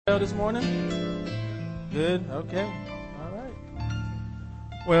This morning? Good? Okay. All right.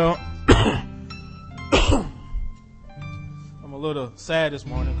 Well, I'm a little sad this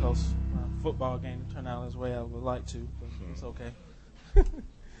morning because my football game didn't turn out as way I would like to, but it's okay.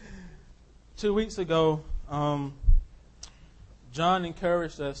 2 weeks ago, John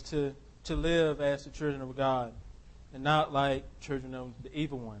encouraged us to live as the children of God and not like children of the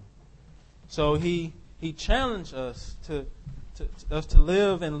evil one. So he challenged us to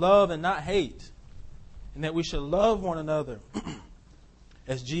live and love and not hate, and that we should love one another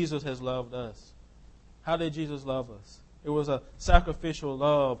as Jesus has loved us. How did Jesus love us? It was a sacrificial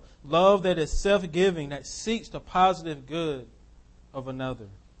love that is self-giving, that seeks the positive good of another.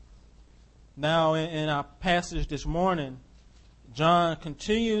 Now, in our passage this morning, John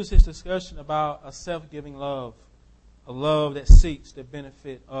continues his discussion about a self-giving love, a love that seeks the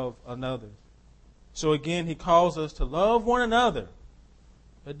benefit of another. So again, he calls us to love one another.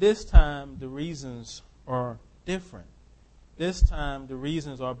 But this time, the reasons are different. This time, the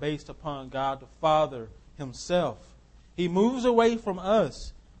reasons are based upon God the Father himself. He moves away from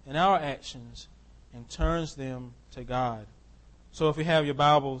us and our actions and turns them to God. So if you have your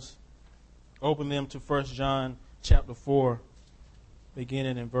Bibles, open them to 1 John chapter 4,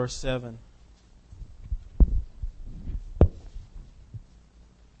 beginning in verse 7.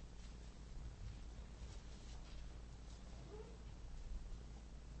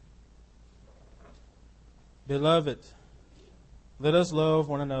 Beloved, let us love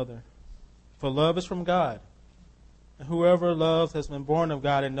one another, for love is from God. And whoever loves has been born of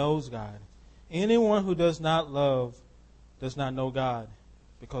God and knows God. Anyone who does not love does not know God,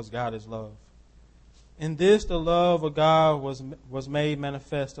 because God is love. In this the love of God was made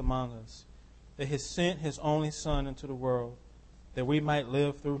manifest among us, that He sent His only Son into the world, that we might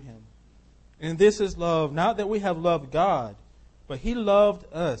live through Him. And this is love, not that we have loved God, but He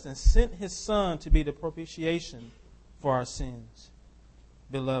loved us and sent His Son to be the propitiation for our sins.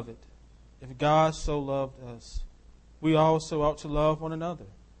 Beloved, if God so loved us, we also ought to love one another.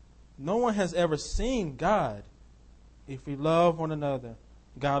 No one has ever seen God. If we love one another,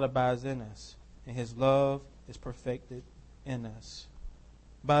 God abides in us, and His love is perfected in us.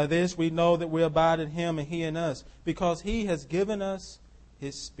 By this we know that we abide in Him and He in us, because He has given us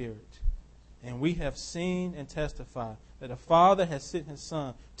His Spirit. And we have seen and testified that the Father has sent His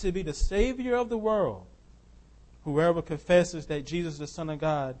Son to be the Savior of the world. Whoever confesses that Jesus is the Son of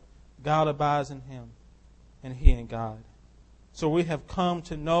God, God abides in him, and he in God. So we have come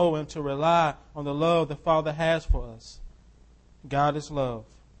to know and to rely on the love the Father has for us. God is love,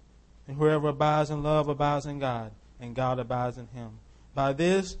 and whoever abides in love abides in God, and God abides in him. By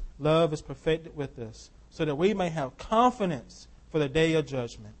this, love is perfected with us, so that we may have confidence for the day of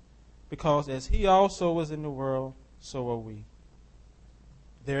judgment. Because as He also was in the world, so are we.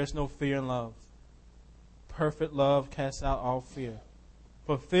 There is no fear in love. Perfect love casts out all fear.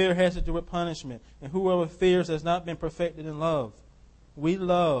 For fear has to do with punishment, and whoever fears has not been perfected in love. We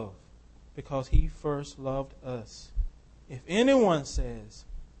love because He first loved us. If anyone says,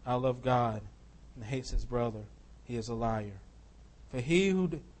 I love God, and hates his brother, he is a liar. For he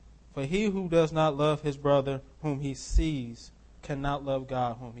who does not love his brother whom he sees cannot love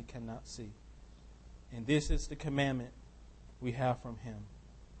God whom he cannot see. And this is the commandment we have from Him.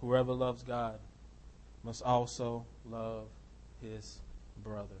 Whoever loves God must also love his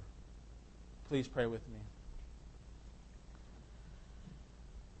brother. Please pray with me.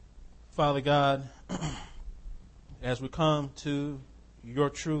 Father God, as we come to your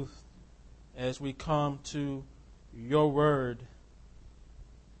truth, as we come to your word,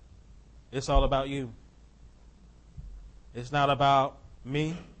 it's all about you. It's not about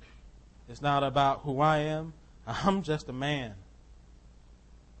me. It's not about who I am. I'm just a man.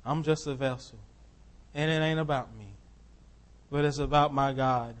 I'm just a vessel. And it ain't about me. But it's about my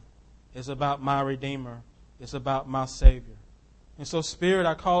God. It's about my Redeemer. It's about my Savior. And so, Spirit,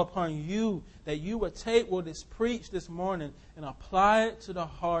 I call upon you that you would take what is preached this morning and apply it to the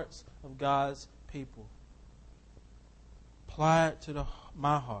hearts of God's people. Apply it to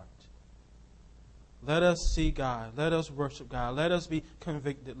my heart. Let us see God. Let us worship God. Let us be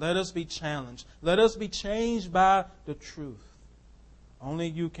convicted. Let us be challenged. Let us be changed by the truth. Only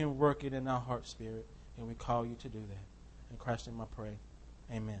you can work it in our heart, Spirit, and we call you to do that. In Christ's name I pray.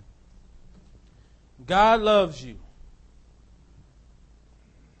 Amen. God loves you.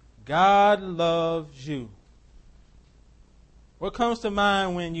 God loves you. What comes to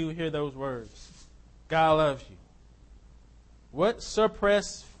mind when you hear those words? God loves you. What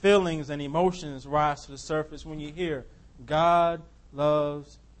suppressed feelings and emotions rise to the surface when you hear God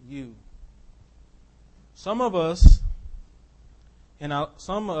loves you? Some of us And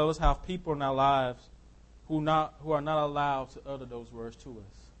some of us have people in our lives who are not allowed to utter those words to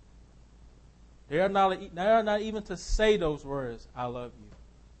us. They are not even to say those words, I love you,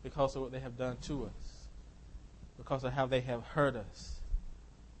 because of what they have done to us, because of how they have hurt us.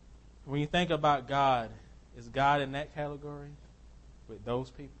 When you think about God, is God in that category with those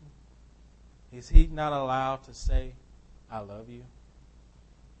people? Is He not allowed to say, I love you?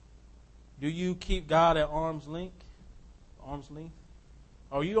 Do you keep God at arm's length?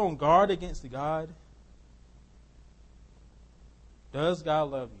 Are you on guard against God? Does God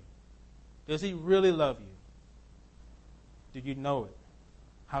love you? Does He really love you? Do you know it?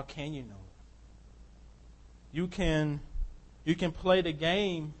 How can you know it? You can play the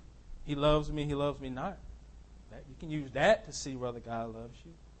game, He loves me not. You can use that to see whether God loves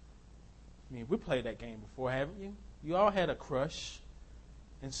you. I mean, we played that game before, haven't you? You all had a crush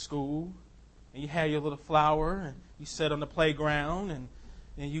in school, and you had your little flower, and you sat on the playground, and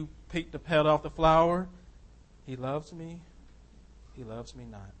you picked the petal off the flower. He loves me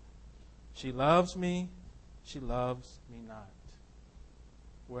not. She loves me not.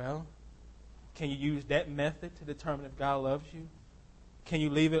 Well, can you use that method to determine if God loves you? Can you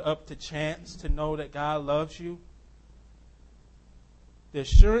leave it up to chance to know that God loves you? The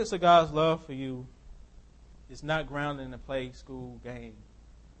assurance of God's love for you is not grounded in a play school game.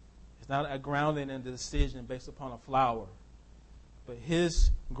 It's not grounded in the decision based upon a flower. But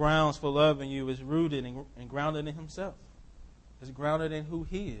His grounds for loving you is rooted and grounded in Himself. It's grounded in who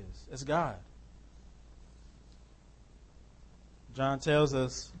He is, as God. John tells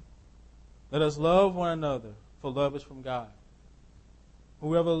us, let us love one another, for love is from God.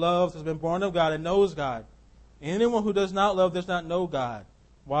 Whoever loves has been born of God and knows God. Anyone who does not love does not know God.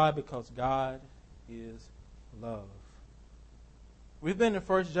 Why? Because God is love. We've been in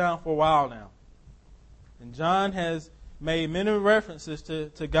 1 John for a while now. And John has made many references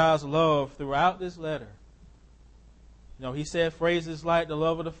to God's love throughout this letter. You know, he said phrases like the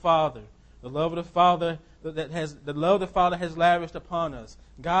love of the Father. The love of the Father has lavished upon us.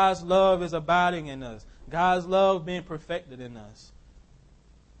 God's love is abiding in us. God's love being perfected in us.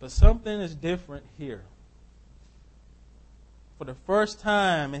 But something is different here. For the first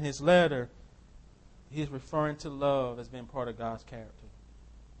time in his letter, he's referring to love as being part of God's character,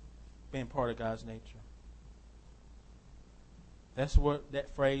 being part of God's nature. That's what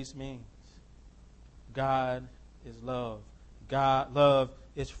that phrase means. God is love. Love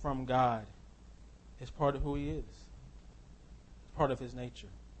is from God. It's part of who He is. It's part of His nature.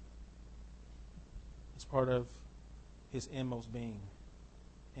 It's part of His inmost being.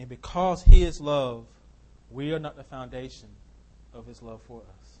 And because He is love, we are not the foundation of His love for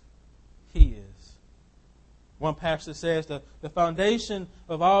us. He is. One pastor says the foundation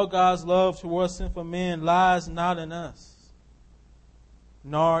of all God's love towards sinful men lies not in us,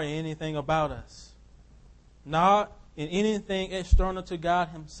 nor in anything about us, not in anything external to God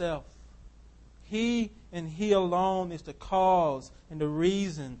Himself. He and He alone is the cause and the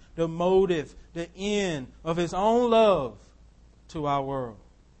reason, the motive, the end of His own love to our world.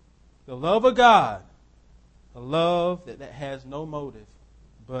 The love of God, a love that has no motive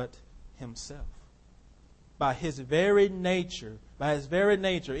but Himself. By His very nature,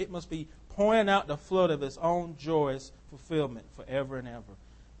 it must be pouring out the flood of His own joyous fulfillment forever and ever.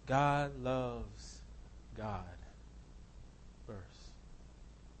 God loves God first.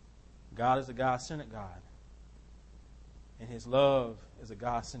 God is a God-centered God. And His love is a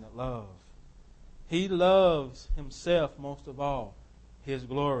God-centered love. He loves Himself most of all, His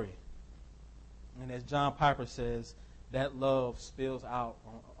glory. And as John Piper says, that love spills out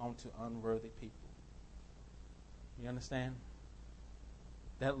onto unworthy people. You understand?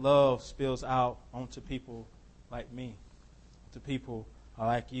 That love spills out onto people like me, to people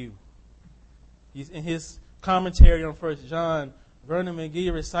like you. In his commentary on 1 John, Vernon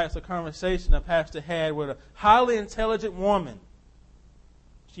McGee recites a conversation a pastor had with a highly intelligent woman.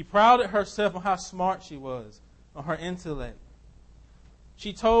 She prided herself on how smart she was, on her intellect.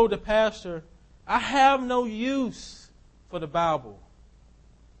 She told the pastor, I have no use for the Bible,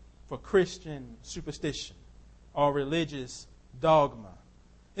 for Christian superstition or religious dogma.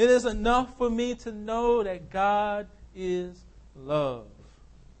 It is enough for me to know that God is love.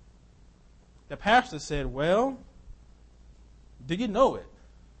 The pastor said, well, do you know it?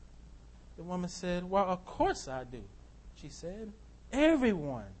 The woman said, well, of course I do. She said,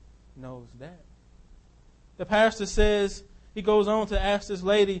 everyone knows that. The pastor says, he goes on to ask this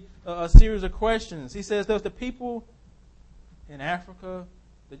lady a series of questions. He says, does the people in Africa,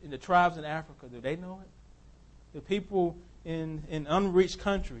 in the tribes in Africa, do they know it? The people in unreached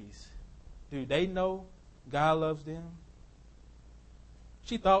countries, do they know God loves them?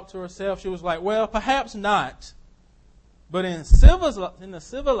 She thought to herself, she was like, well, perhaps not. But in the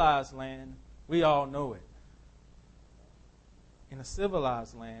civilized land, we all know it. In a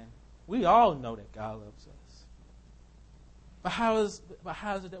civilized land, we all know that God loves us. But how is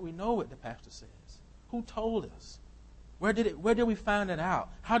it that we know it, the pastor says? Who told us? Where did we find it out?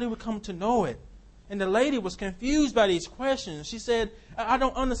 How did we come to know it? And the lady was confused by these questions. She said, I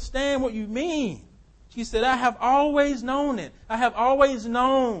don't understand what you mean. She said, I have always known it. I have always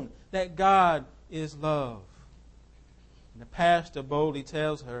known that God is love. And the pastor boldly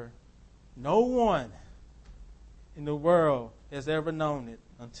tells her, no one in the world has ever known it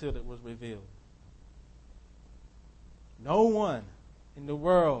until it was revealed. No one in the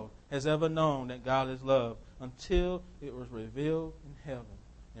world has ever known that God is love until it was revealed in heaven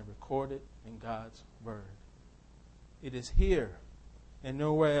and recorded in God's Word. It is here and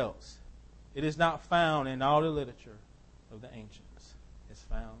nowhere else. It is not found in all the literature of the ancients. It's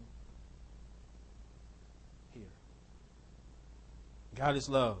found here. God is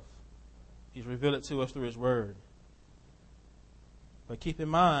love. He's revealed it to us through His Word. But keep in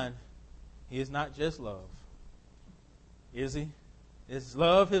mind, He is not just love. Is He? Is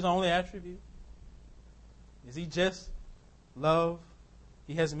love His only attribute? Is He just love?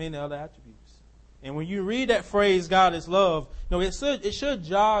 He has many other attributes. And when you read that phrase, God is love, it should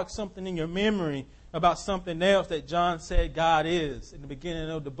jog something in your memory about something else that John said God is in the beginning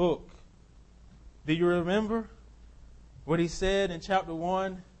of the book. Do you remember what he said in chapter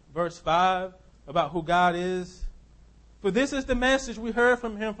 1, verse 5 about who God is? For this is the message we heard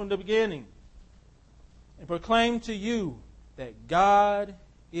from Him from the beginning, and proclaim to you that God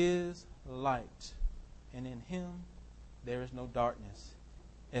is light, and in Him there is no darkness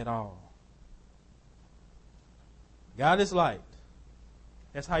at all. God is light.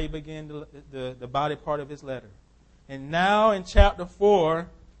 That's how you begin the body part of his letter. And now in chapter 4,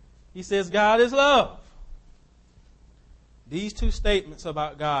 he says God is love. These two statements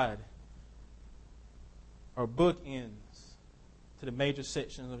about God are bookends to the major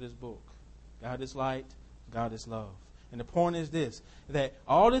sections of this book. God is light, God is love. And the point is this, that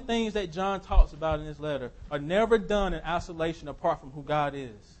all the things that John talks about in this letter are never done in isolation apart from who God is.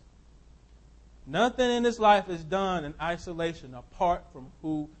 Nothing in this life is done in isolation apart from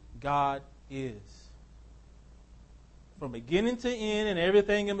who God is. From beginning to end and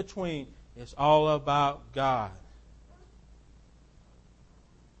everything in between, it's all about God.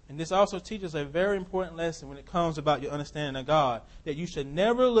 And this also teaches a very important lesson when it comes about your understanding of God, that you should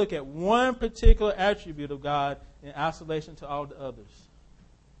never look at one particular attribute of God in isolation to all the others.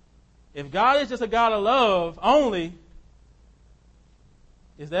 If God is just a God of love only,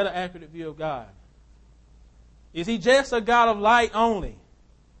 is that an accurate view of God? Is He just a God of light only?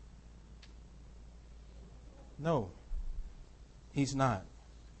 No, He's not.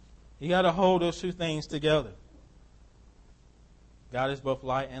 You got to hold those two things together. God is both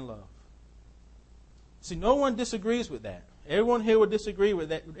light and love. See, no one disagrees with that. Everyone here would disagree with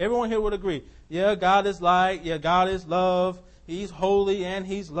that. Everyone here would agree. Yeah, God is light. Yeah, God is love. He's holy and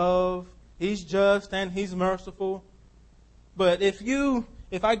He's love. He's just and He's merciful. But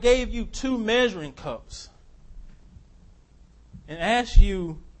if I gave you 2 measuring cups and asked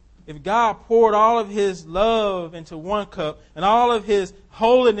you if God poured all of His love into one cup and all of His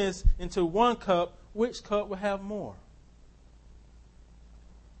holiness into one cup, which cup would have more?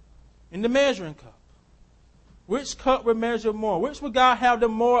 In the measuring cup. Which cup would measure more? Which would God have the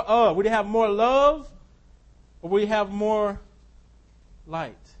more of? Would He have more love? Or would He have more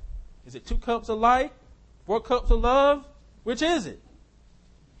light? Is it 2 cups of light? 4 cups of love? Which is it?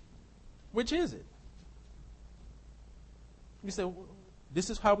 Which is it? You say, well, this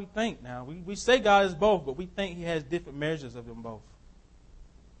is how we think now. We say God is both, but we think He has different measures of them both.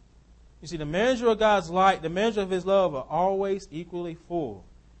 You see, the measure of God's light, the measure of His love are always equally full.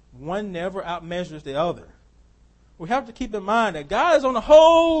 One never outmeasures the other. We have to keep in mind that God is on a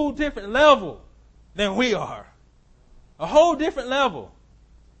whole different level than we are. A whole different level.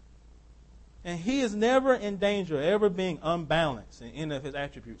 And He is never in danger of ever being unbalanced in any of His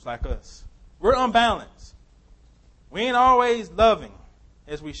attributes like us. We're unbalanced. We ain't always loving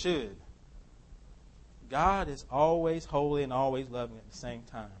as we should. God is always holy and always loving at the same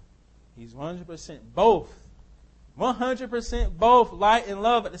time. He's 100% both. 100% both light and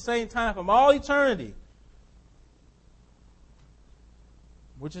love at the same time from all eternity.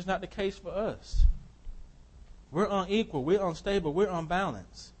 Which is not the case for us. We're unequal, we're unstable, we're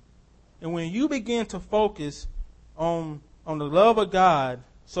unbalanced. And when you begin to focus on the love of God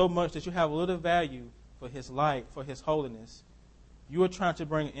so much that you have a little value for His light, for His holiness, you are trying to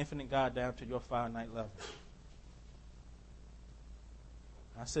bring an infinite God down to your finite level.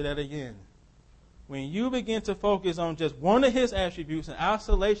 I say that again. When you begin to focus on just one of his attributes in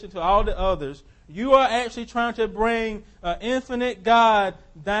isolation to all the others, you are actually trying to bring an infinite God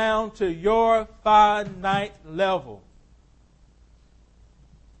down to your finite level.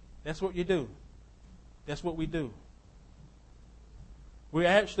 That's what you do. That's what we do. We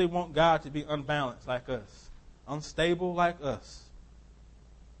actually want God to be unbalanced like us, unstable like us.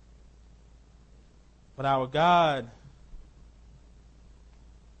 But our God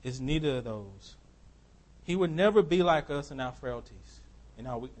is neither of those. He would never be like us in our frailties, in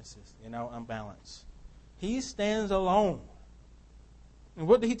our weaknesses, in our unbalance. He stands alone. And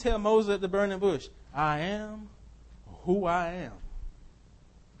what did he tell Moses at the burning bush? I am who I am.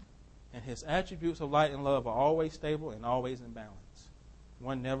 And his attributes of light and love are always stable and always in balance.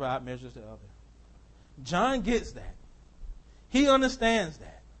 One never outmeasures the other. John gets that. He understands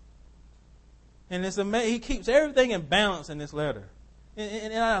that. And it's amazing. He keeps everything in balance in this letter.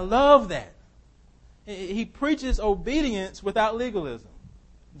 And I love that. He preaches obedience without legalism.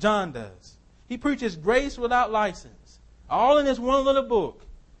 John does. He preaches grace without license. All in this one little book.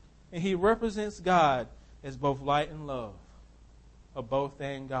 And he represents God as both light and love. A both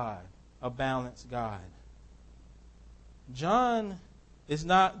and God. A balanced God. John is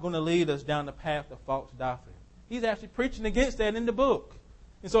not going to lead us down the path of false doctrine. He's actually preaching against that in the book.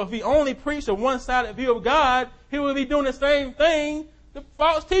 And so if he only preached a one-sided view of God, he would be doing the same thing the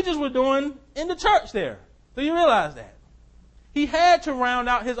false teachers were doing in the church there. So you realize that. He had to round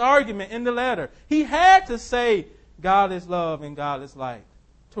out his argument in the letter. He had to say God is love and God is light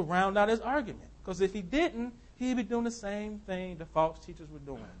to round out his argument. Because if he didn't, he'd be doing the same thing the false teachers were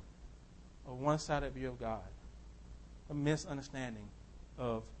doing. A one-sided view of God. A misunderstanding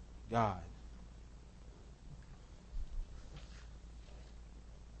of God.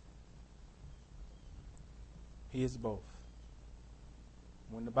 He is both.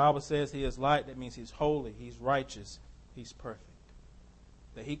 When the Bible says he is light, that means he's holy, he's righteous, he's perfect.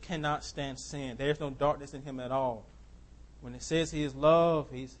 That he cannot stand sin. There's no darkness in him at all. When it says he is love,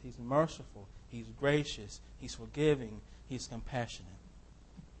 he's merciful, he's gracious, he's forgiving, he's compassionate.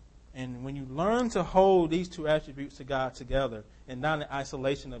 And when you learn to hold these two attributes to God together and not in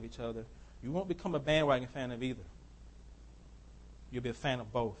isolation of each other, you won't become a bandwagon fan of either. You'll be a fan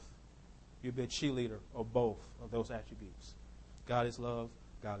of both. You'll be a cheerleader of both of those attributes. God is love,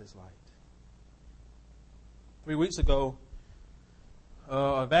 God is light. 3 weeks ago,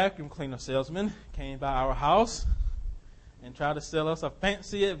 a vacuum cleaner salesman came by our house and tried to sell us a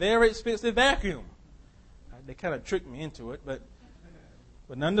fancy, very expensive vacuum. They kind of tricked me into it, but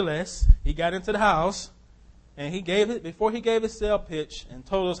nonetheless, he got into the house and before he gave his sale pitch and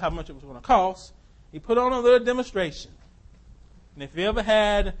told us how much it was going to cost, he put on a little demonstration. And if you ever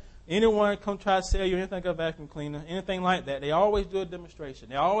had anyone come try to sell you anything like a vacuum cleaner, anything like that, they always do a demonstration.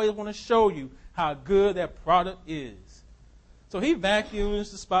 They always want to show you how good that product is. So he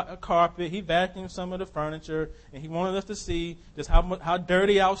vacuums the spot of carpet, he vacuumed some of the furniture, and he wanted us to see just how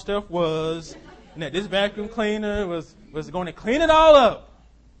dirty our stuff was, and that this vacuum cleaner was going to clean it all up.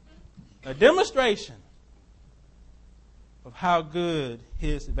 A demonstration of how good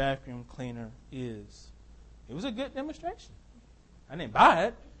his vacuum cleaner is. It was a good demonstration. I didn't buy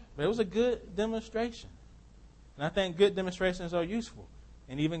it, but it was a good demonstration. And I think good demonstrations are useful.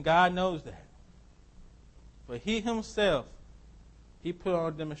 And even God knows that. But he himself, he put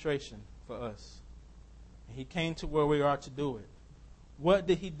on a demonstration for us. And he came to where we are to do it. What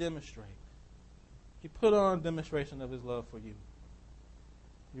did he demonstrate? He put on a demonstration of his love for you.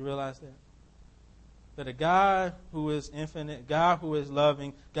 You realize that? That a God who is infinite, God who is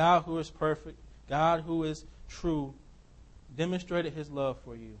loving, God who is perfect, God who is true, demonstrated his love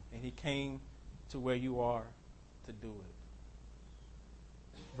for you. And he came to where you are to do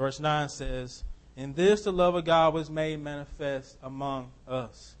it. Verse 9 says, "In this the love of God was made manifest among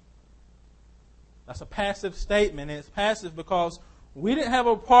us." That's a passive statement. And it's passive because we didn't have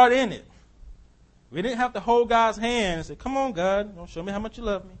a part in it. We didn't have to hold God's hand and say, "Come on, God, don't show me how much you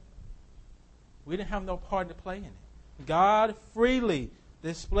love me." We didn't have no part to play in it. God freely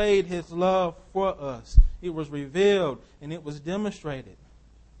displayed his love for us. It was revealed and it was demonstrated.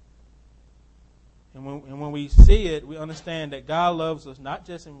 And when we see it, we understand that God loves us not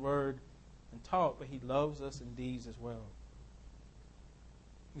just in word and talk, but he loves us in deeds as well.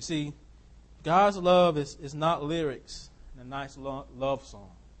 You see, God's love is not lyrics in a nice love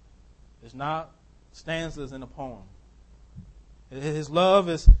song. It's not stanzas in a poem. His love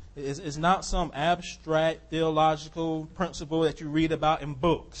is not some abstract theological principle that you read about in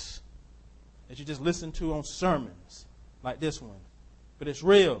books, that you just listen to on sermons like this one. But it's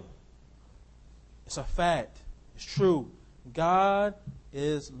real. It's a fact. It's true. God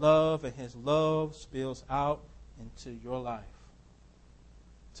is love, and his love spills out into your life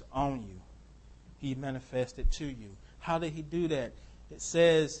to own you. He manifested to you. How did he do that? It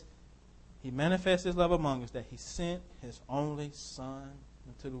says he manifested his love among us, that he sent his only Son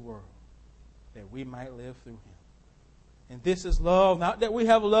into the world that we might live through him. And this is love, not that we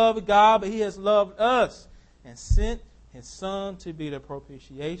have loved God, but he has loved us and sent his Son to be the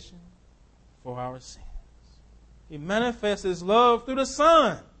propitiation for our sins. He manifests his love through the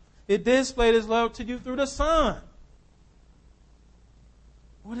Son. He displayed his love to you through the Son.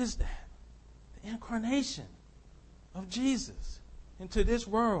 What is that? The incarnation of Jesus into this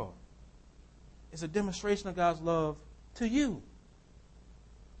world is a demonstration of God's love to you.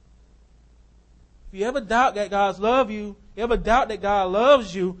 If you ever doubt that God's love you ever doubt that God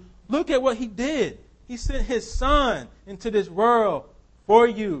loves you, look at what he did. He sent his Son into this world for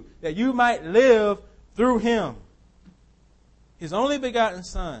you, that you might live through him. His only begotten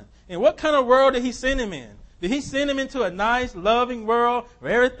Son. And what kind of world did he send him in? Did he send him into a nice, loving world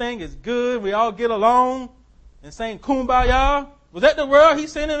where everything is good, we all get along and sing kumbaya? Was that the world he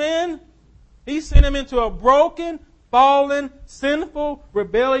sent him in? He sent him into a broken, fallen, sinful,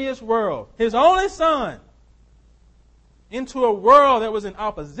 rebellious world. His only Son into a world that was in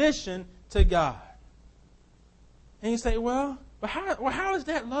opposition to God. And you say, well, how is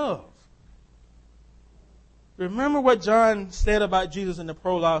that love? Remember what John said about Jesus in the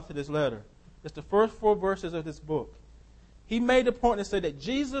prologue to this letter. It's the first 4 verses of this book. He made the point to say that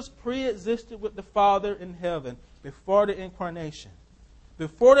Jesus pre-existed with the Father in heaven before the incarnation.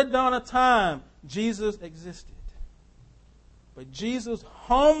 Before the dawn of time, Jesus existed. But Jesus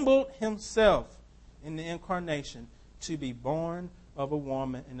humbled himself in the incarnation to be born of a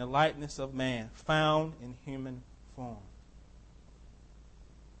woman in the likeness of man, found in human form.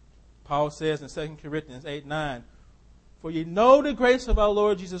 Paul says in 2 Corinthians 8:9, "For ye know the grace of our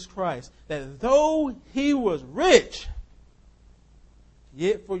Lord Jesus Christ, that though he was rich,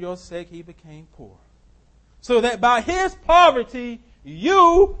 yet for your sake he became poor, so that by his poverty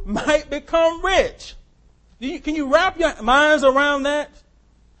you might become rich." Can you wrap your minds around that?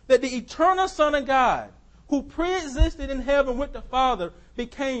 That the eternal Son of God, who pre-existed in heaven with the Father,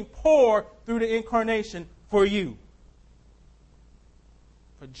 became poor through the incarnation for you.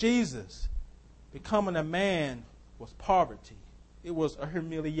 For Jesus, becoming a man was poverty. It was a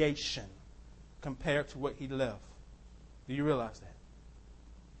humiliation compared to what he left. Do you realize that?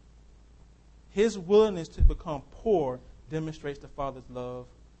 His willingness to become poor demonstrates the Father's love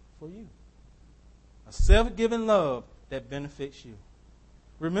for you. A self-giving love that benefits you.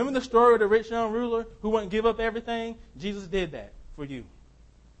 Remember the story of the rich young ruler who wouldn't give up everything? Jesus did that for you.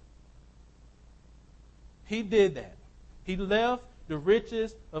 He did that. He left the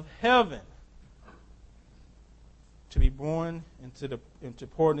riches of heaven to be born into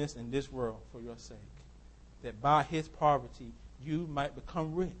poorness in this world for your sake. That by his poverty you might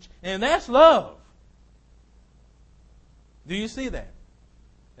become rich. And that's love. Do you see that?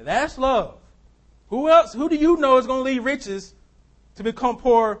 That's love. Who do you know is going to leave riches to become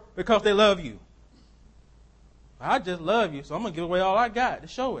poor because they love you? I just love you, so I'm going to give away all I got to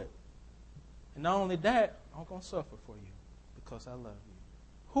show it. And not only that, I'm going to suffer for you because I love you.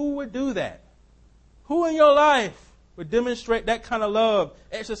 Who would do that? Who in your life would demonstrate that kind of love,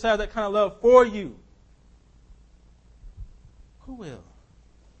 exercise that kind of love for you? Who will?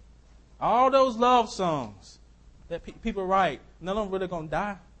 All those love songs that people write, none of them really going to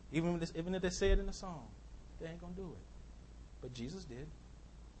die. Even if they say it in the song, they ain't going to do it. But Jesus did.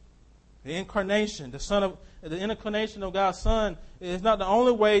 The incarnation, the incarnation of God's Son is not the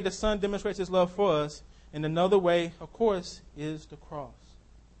only way the Son demonstrates his love for us. And another way, of course, is the cross.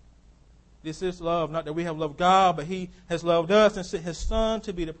 This is love, not that we have loved God, but he has loved us and sent his Son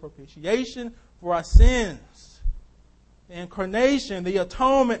to be the propitiation for our sins. The incarnation, the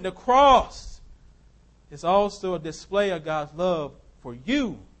atonement, the cross is also a display of God's love for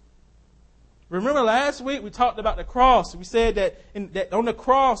you. Remember last week we talked about the cross. We said that on the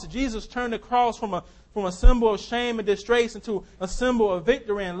cross, Jesus turned the cross from a symbol of shame and disgrace into a symbol of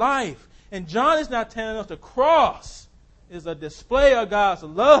victory in life. And John is now telling us the cross is a display of God's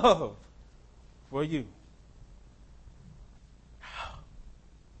love for you.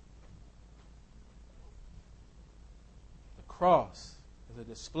 The cross is a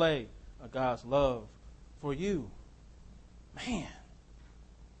display of God's love for you. Man,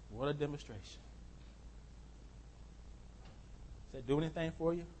 what a demonstration. Does that do anything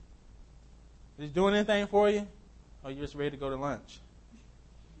for you? Is it doing anything for you? Or are you just ready to go to lunch?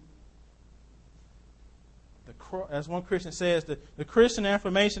 As one Christian says, the Christian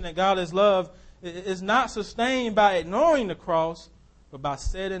affirmation that God is love is not sustained by ignoring the cross, but by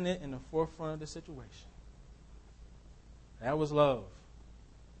setting it in the forefront of the situation. That was love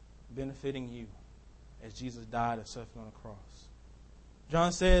benefiting you as Jesus died and suffered on the cross.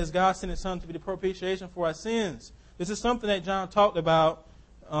 John says God sent His Son to be the propitiation for our sins. This is something that John talked about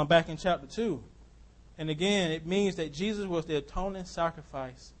back in chapter 2. And again, it means that Jesus was the atoning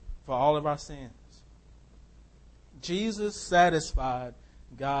sacrifice for all of our sins. Jesus satisfied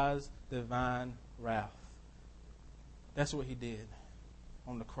God's divine wrath. That's what He did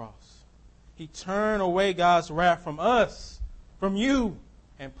on the cross. He turned away God's wrath from us, from you,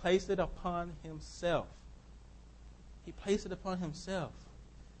 and placed it upon Himself. He placed it upon Himself.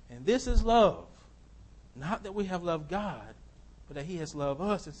 And this is love. Not that we have loved God, but that He has loved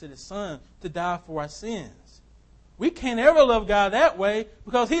us and sent His Son to die for our sins. We can't ever love God that way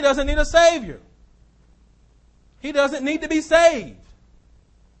because He doesn't need a Savior. He doesn't need to be saved.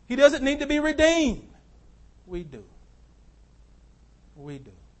 He doesn't need to be redeemed. We do. We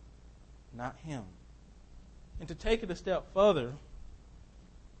do. Not Him. And to take it a step further,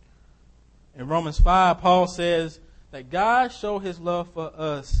 in Romans 5, Paul says that God showed His love for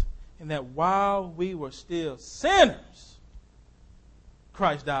us in that while we were still sinners,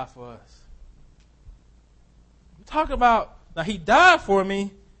 Christ died for us. We talk about, now He died for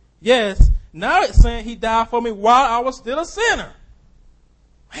me, yes. Now it's saying He died for me while I was still a sinner.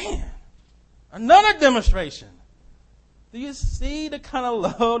 Man, another demonstration. Do you see the kind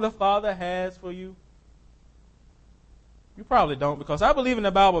of love the Father has for you? You probably don't, because I believe in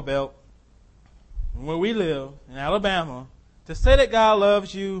the Bible Belt, where we live, in Alabama. To say that God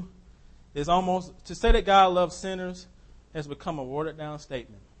loves you is almost, to say that God loves sinners has become a watered down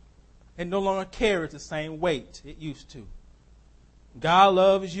statement. It no longer carries the same weight it used to. God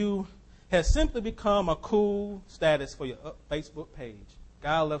loves you has simply become a cool status for your Facebook page.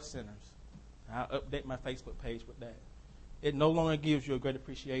 God loves sinners. I'll update my Facebook page with that. It no longer gives you a great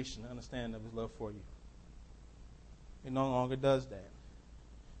appreciation and understanding of His love for you. It no longer does that.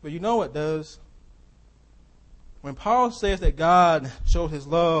 But you know what does? When Paul says that God showed His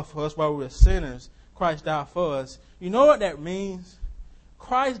love for us while we were sinners, Christ died for us, you know what that means?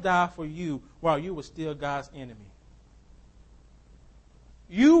 Christ died for you while you were still God's enemy.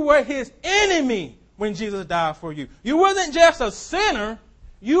 You were His enemy when Jesus died for you. You wasn't just a sinner.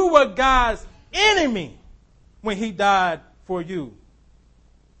 You were God's enemy when He died for you.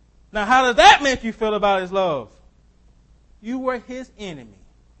 Now, how does that make you feel about His love? You were His enemy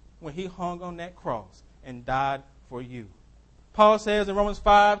when He hung on that cross and died for you. Paul says in Romans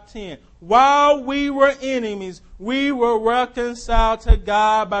 5:10, while we were enemies, we were reconciled to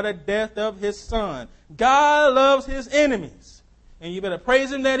God by the death of His Son. God loves His enemies. And you better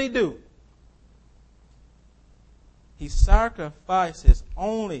praise Him that He do. He sacrificed His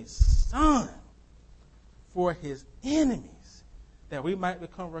only Son for His enemies that we might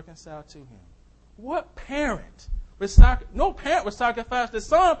become reconciled to Him. What parent would no parent would sacrifice their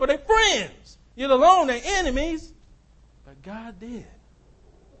son for their friends, yet alone their enemies. But God did.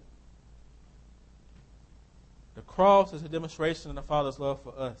 The cross is a demonstration of the Father's love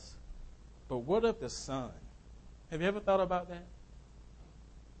for us. But what of the Son? Have you ever thought about that?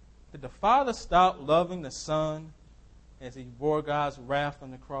 Did the Father stop loving the Son as He bore God's wrath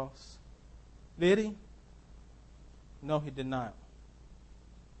on the cross? Did He? No, He did not.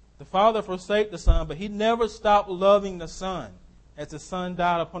 The Father forsake the Son, but He never stopped loving the Son as the Son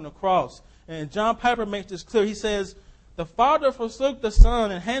died upon the cross. And John Piper makes this clear. He says, the Father forsook the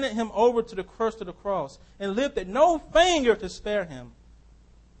Son and handed Him over to the curse of the cross and lifted no finger to spare Him.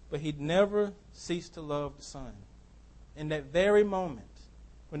 But He never ceased to love the Son. In that very moment,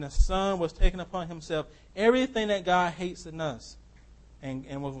 when the Son was taking upon Himself everything that God hates in us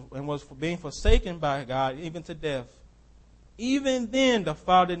and was being forsaken by God, even to death, even then the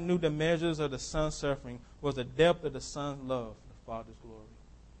Father knew the measures of the Son's suffering was the depth of the Son's love for the Father's glory.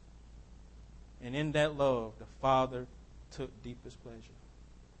 And in that love, the Father took deepest pleasure.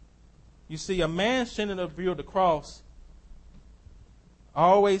 You see, a man standing at the view of the cross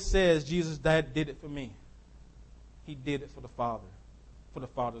always says, Jesus did it for me. He did it for the Father. For the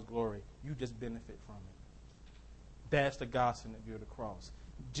Father's glory. You just benefit from it. That's the gospel in the view of the cross.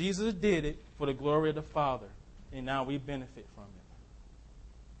 Jesus did it for the glory of the Father, and now we benefit from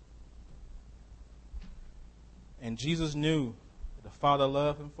it. And Jesus knew that the Father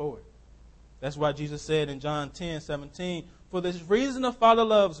loved Him for it. That's why Jesus said in John 10:17, for this reason the Father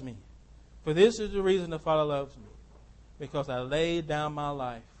loves me. For this is the reason the Father loves me. Because I laid down my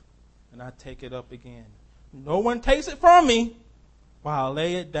life, and I take it up again. No one takes it from me, while I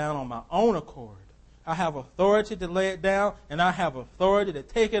lay it down on my own accord. I have authority to lay it down, and I have authority to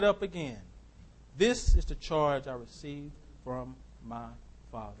take it up again. This is the charge I received from my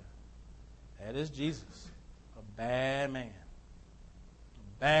Father. That is Jesus, a bad man.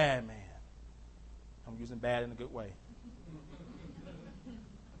 A bad man. I'm using bad in a good way.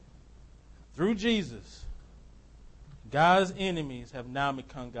 Through Jesus, God's enemies have now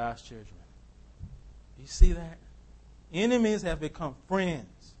become God's children. You see that? Enemies have become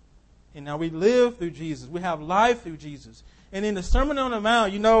friends. And now we live through Jesus. We have life through Jesus. And in the Sermon on the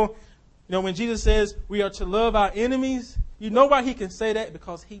Mount, you know when Jesus says we are to love our enemies, you know why he can say that?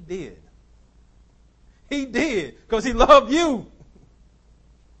 Because he did. He did. Because he loved you.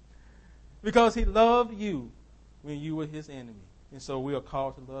 Because he loved you when you were his enemy. And so we are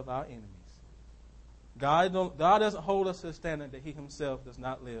called to love our enemies. God doesn't hold us to a standard that he himself does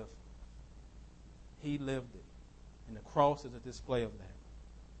not live. He lived it. And the cross is a display of that.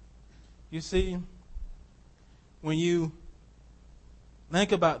 You see, when you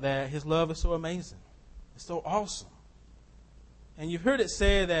think about that, his love is so amazing. It's so awesome. And you've heard it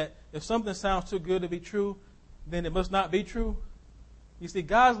said that if something sounds too good to be true, then it must not be true. You see,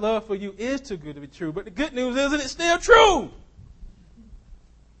 God's love for you is too good to be true. But the good news is that it's still true.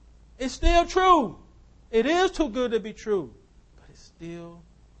 It's still true. It is too good to be true. But it's still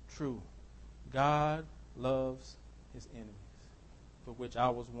true. God loves his enemies, for which I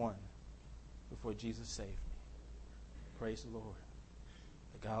was one before Jesus saved me. Praise the Lord.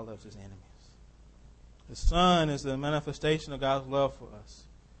 That God loves his enemies. The Son is the manifestation of God's love for us.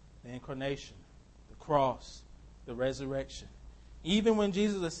 The incarnation, the cross, the resurrection. Even when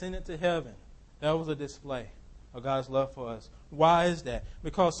Jesus ascended to heaven, that was a display of God's love for us. Why is that?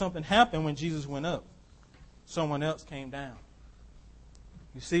 Because something happened when Jesus went up. Someone else came down.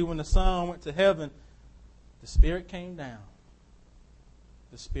 You see, when the Son went to heaven, the Spirit came down.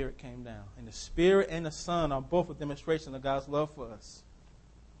 The Spirit came down. And the Spirit and the Son are both a demonstration of God's love for us.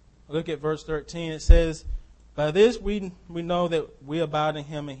 Look at verse 13. It says, by this we know that we abide in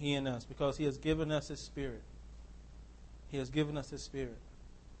him and he in us, because he has given us his Spirit. He has given us his Spirit.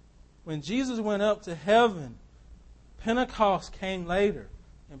 When Jesus went up to heaven, Pentecost came later.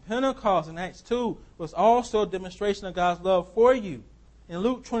 And Pentecost in Acts 2 was also a demonstration of God's love for you. In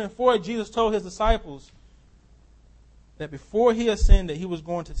Luke 24, Jesus told his disciples that before he ascended, he was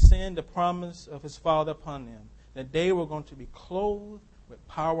going to send the promise of his Father upon them, that they were going to be clothed with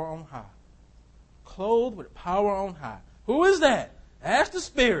power on high. Clothed with power on high. Who is that? That's the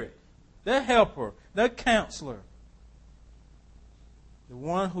Spirit, the helper, the counselor, the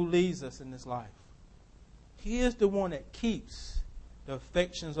one who leads us in this life. He is the one that keeps the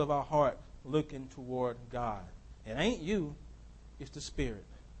affections of our heart looking toward God. It ain't you, it's the Spirit.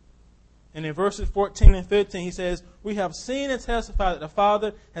 And in verses 14 and 15, he says, we have seen and testified that the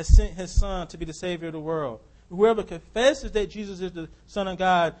Father has sent his Son to be the Savior of the world. Whoever confesses that Jesus is the Son of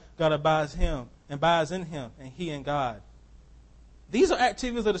God, God abides him, and abides in him, and he in God. These are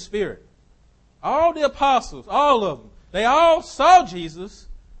activities of the Spirit. All the apostles, all of them, they all saw Jesus,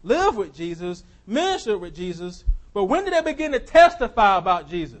 lived with Jesus, ministered with Jesus. But when did they begin to testify about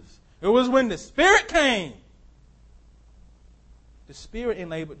Jesus? It was when the Spirit came. The Spirit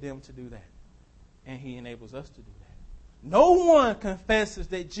enabled them to do that. And he enables us to do that. No one confesses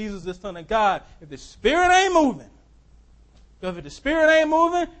that Jesus is the Son of God if the Spirit ain't moving. Because if the Spirit ain't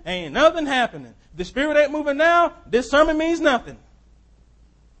moving, ain't nothing happening. If the Spirit ain't moving now, this sermon means nothing.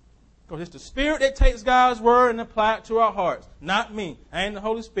 Because it's the Spirit that takes God's word and applies it to our hearts. Not me. I ain't the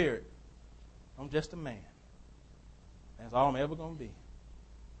Holy Spirit. I'm just a man. That's all I'm ever going to be.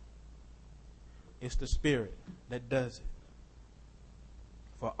 It's the Spirit that does it.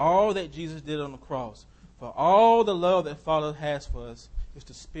 For all that Jesus did on the cross, for all the love that Father has for us, it's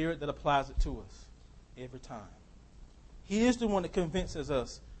the Spirit that applies it to us every time. He is the one that convinces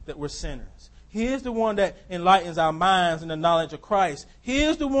us that we're sinners. He is the one that enlightens our minds in the knowledge of Christ. He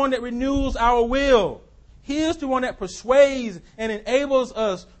is the one that renews our will. He is the one that persuades and enables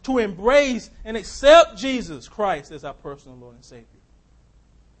us to embrace and accept Jesus Christ as our personal Lord and Savior.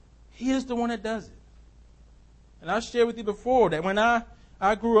 He is the one that does it. And I shared with you before that when I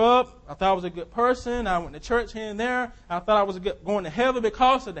grew up, I thought I was a good person. I went to church here and there. I thought I was going to heaven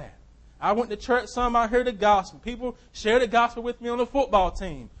because of that. I went to church some. I heard the gospel. People shared the gospel with me on the football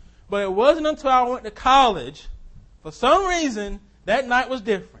team. But it wasn't until I went to college, for some reason, that night was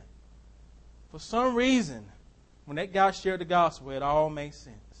different. For some reason, when that guy shared the gospel, it all made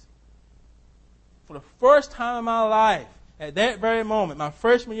sense. For the first time in my life, at that very moment, my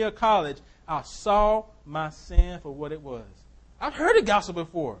freshman year of college, I saw my sin for what it was. I've heard the gospel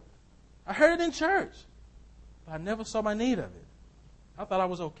before. I heard it in church. But I never saw my need of it. I thought I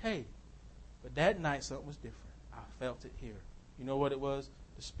was okay. But that night, something was different. I felt it here. You know what it was?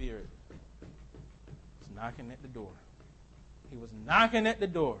 The Spirit. knocking at the door. He was knocking at the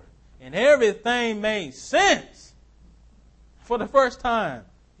door. And everything made sense for the first time.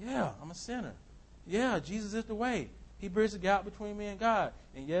 Yeah, I'm a sinner. Yeah, Jesus is the way. He bridges the gap between me and God.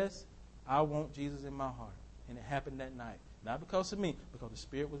 And yes, I want Jesus in my heart. And it happened that night. Not because of me, because the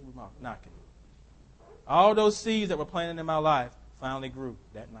Spirit was knocking. All those seeds that were planted in my life finally grew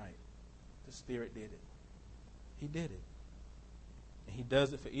that night. The Spirit did it. He did it. And He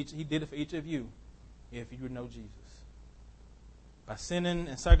does it for each. He did it for each of you if you would know Jesus. By sending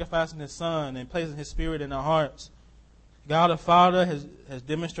and sacrificing His Son and placing His Spirit in our hearts, God the Father has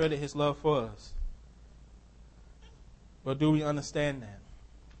demonstrated His love for us. But do we understand that?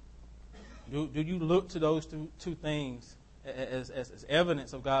 Do you look to those two things as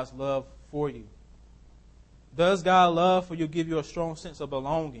evidence of God's love for you? Does God's love for you give you a strong sense of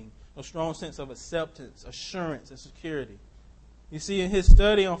belonging, a strong sense of acceptance, assurance, and security? You see, in his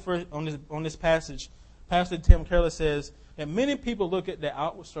study on this passage, Pastor Tim Keller says that many people look at their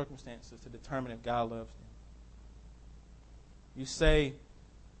outward circumstances to determine if God loves them. You say,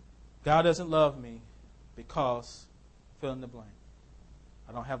 God doesn't love me because fill in the blank.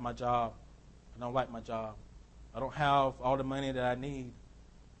 I don't have my job. I don't like my job. I don't have all the money that I need.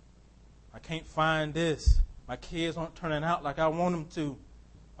 I can't find this. My kids aren't turning out like I want them to.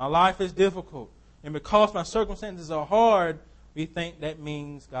 My life is difficult. And because my circumstances are hard, we think that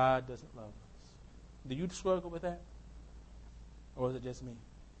means God doesn't love us. Do you struggle with that? Or is it just me?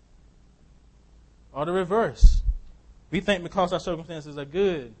 Or the reverse. We think because our circumstances are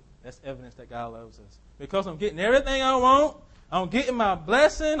good, that's evidence that God loves us. Because I'm getting everything I want, I'm getting my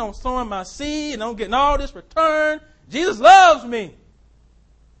blessing, I'm sowing my seed, and I'm getting all this return. Jesus loves me.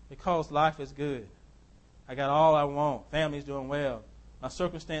 Because life is good. I got all I want. Family's doing well. My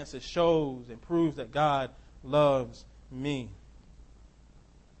circumstances shows and proves that God loves me.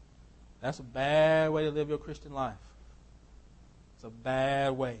 That's a bad way to live your Christian life. It's a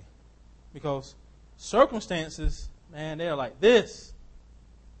bad way. Because circumstances, man, they're like this.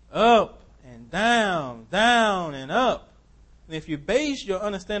 Up and down, down and up. And if you base your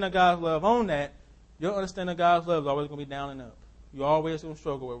understanding of God's love on that, your understanding of God's love is always going to be down and up. You're always going to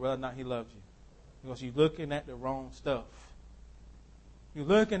struggle with whether or not He loves you. Because you're looking at the wrong stuff. You're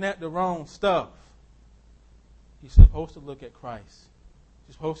looking at the wrong stuff. You're supposed to look at Christ.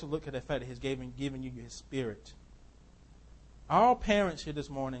 You're supposed to look at the fact that He's given you His Spirit. All parents here this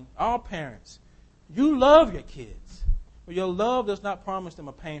morning, all parents, you love your kids. But your love does not promise them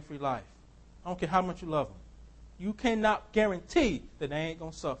a pain-free life. I don't care how much you love them. You cannot guarantee that they ain't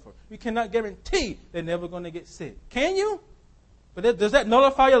going to suffer. You cannot guarantee they're never going to get sick. Can you? But does that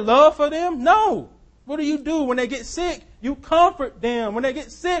nullify your love for them? No. What do you do when they get sick? You comfort them. When they get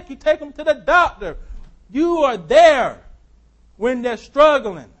sick, you take them to the doctor. You are there when they're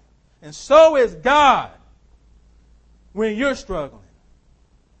struggling. And so is God when you're struggling.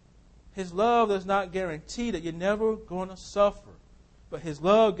 His love does not guarantee that you're never going to suffer. But His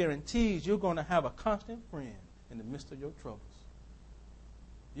love guarantees you're going to have a constant friend in the midst of your troubles.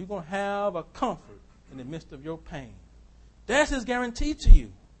 You're going to have a comfort in the midst of your pain. That's His guarantee to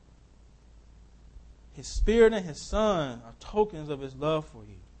you. His Spirit and His Son are tokens of His love for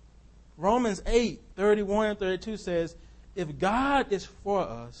you. Romans 8:31 and 32 says, if God is for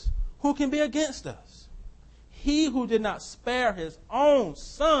us, who can be against us? He who did not spare His own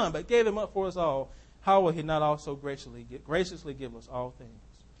Son, but gave Him up for us all, how will He not also graciously give us all things?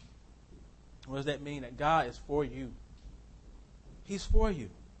 What does that mean? That God is for you. He's for you.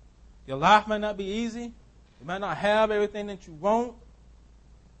 Your life might not be easy. You might not have everything that you want.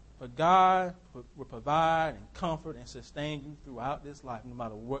 But God will provide and comfort and sustain you throughout this life, no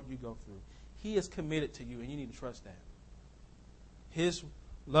matter what you go through. He is committed to you, and you need to trust that. His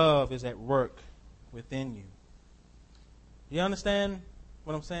love is at work within you. You understand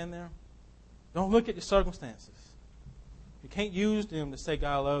what I'm saying there? Don't look at the circumstances. You can't use them to say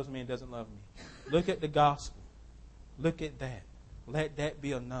God loves me and doesn't love me. Look at the gospel. Look at that. Let that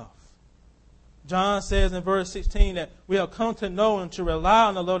be enough. John says in verse 16 that we have come to know and to rely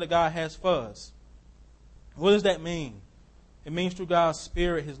on the love that God has for us. What does that mean? It means through God's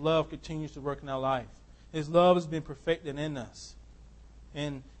Spirit, His love continues to work in our life. His love has been perfected in us.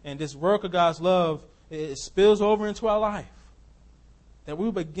 And this work of God's love, it spills over into our life. That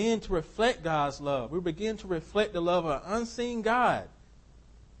we begin to reflect God's love. We begin to reflect the love of an unseen God.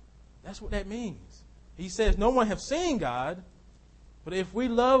 That's what that means. He says no one has seen God. But if we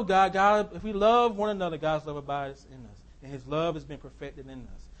love God, if we love one another, God's love abides in us. And His love has been perfected in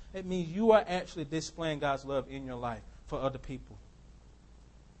us. It means you are actually displaying God's love in your life for other people.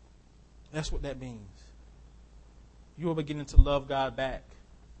 That's what that means. You are beginning to love God back.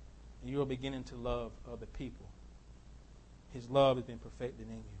 and you are beginning to love other people. His love has been perfected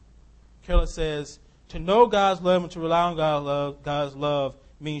in you. Keller says, to know God's love and to rely on God's love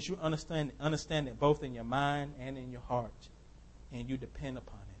means you understand it both in your mind and in your heart, and you depend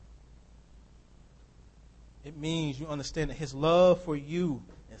upon it. It means you understand that His love for you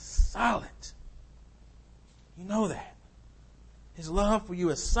is solid. You know that. His love for you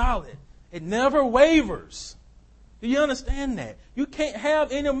is solid. It never wavers. Do you understand that? You can't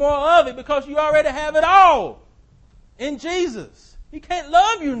have any more of it because you already have it all in Jesus. He can't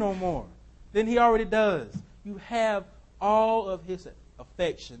love you no more than He already does. You have all of His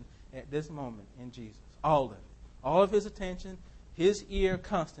affection at this moment in Jesus. All of it. All of His attention, His ear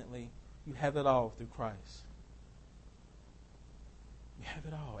constantly. You have it all through Christ. You have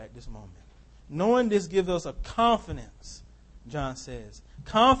it all at this moment. Knowing this gives us a confidence, John says.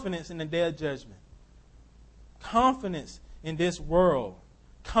 Confidence in the day of judgment. Confidence in this world.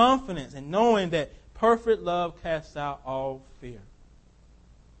 Confidence in knowing that perfect love casts out all fear.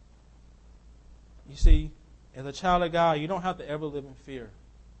 You see, as a child of God, you don't have to ever live in fear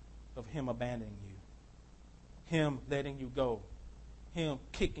of Him abandoning you. Him letting you go. Him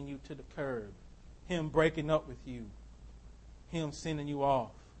kicking you to the curb. Him breaking up with you. Him sending you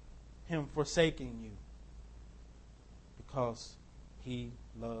off. Him forsaking you. Because He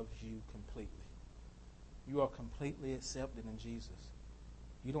loves you completely. You are completely accepted in Jesus.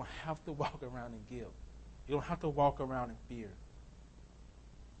 You don't have to walk around in guilt. You don't have to walk around in fear.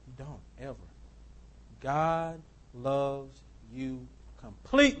 You don't, ever. God loves you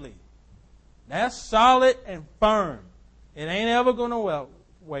completely. That's solid and firm. It ain't ever going to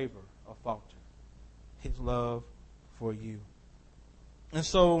waver or falter. His love for you. And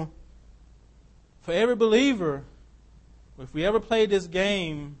so, for every believer, if we ever play this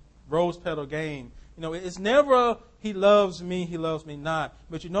game, rose petal game, it's never He loves me not.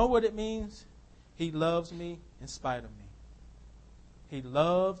 But you know what it means? He loves me in spite of me. He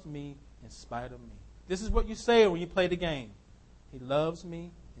loves me in spite of me. This is what you say when you play the game. He loves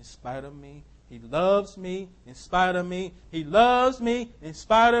me in spite of me. He loves me in spite of me. He loves me in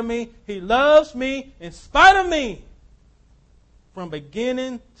spite of me. He loves me in spite of me. From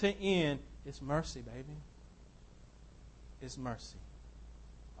beginning to end, it's mercy, baby. It's mercy.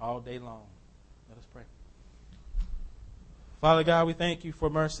 All day long. Let us pray. Father God, we thank You for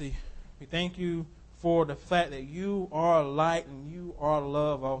mercy. We thank You for the fact that You are light and You are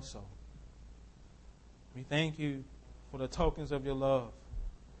love also. We thank You for the tokens of Your love.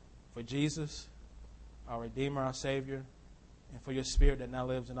 For Jesus, our Redeemer, our Savior, and for Your Spirit that now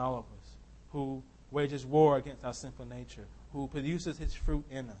lives in all of us, who wages war against our sinful nature, who produces His fruit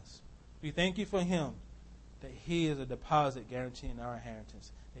in us. We thank You for Him, that He is a deposit guaranteeing our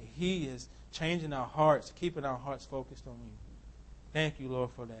inheritance, that He is changing our hearts, keeping our hearts focused on You. Thank You,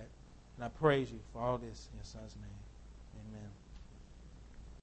 Lord, for that. And I praise You for all this in Your Son's name.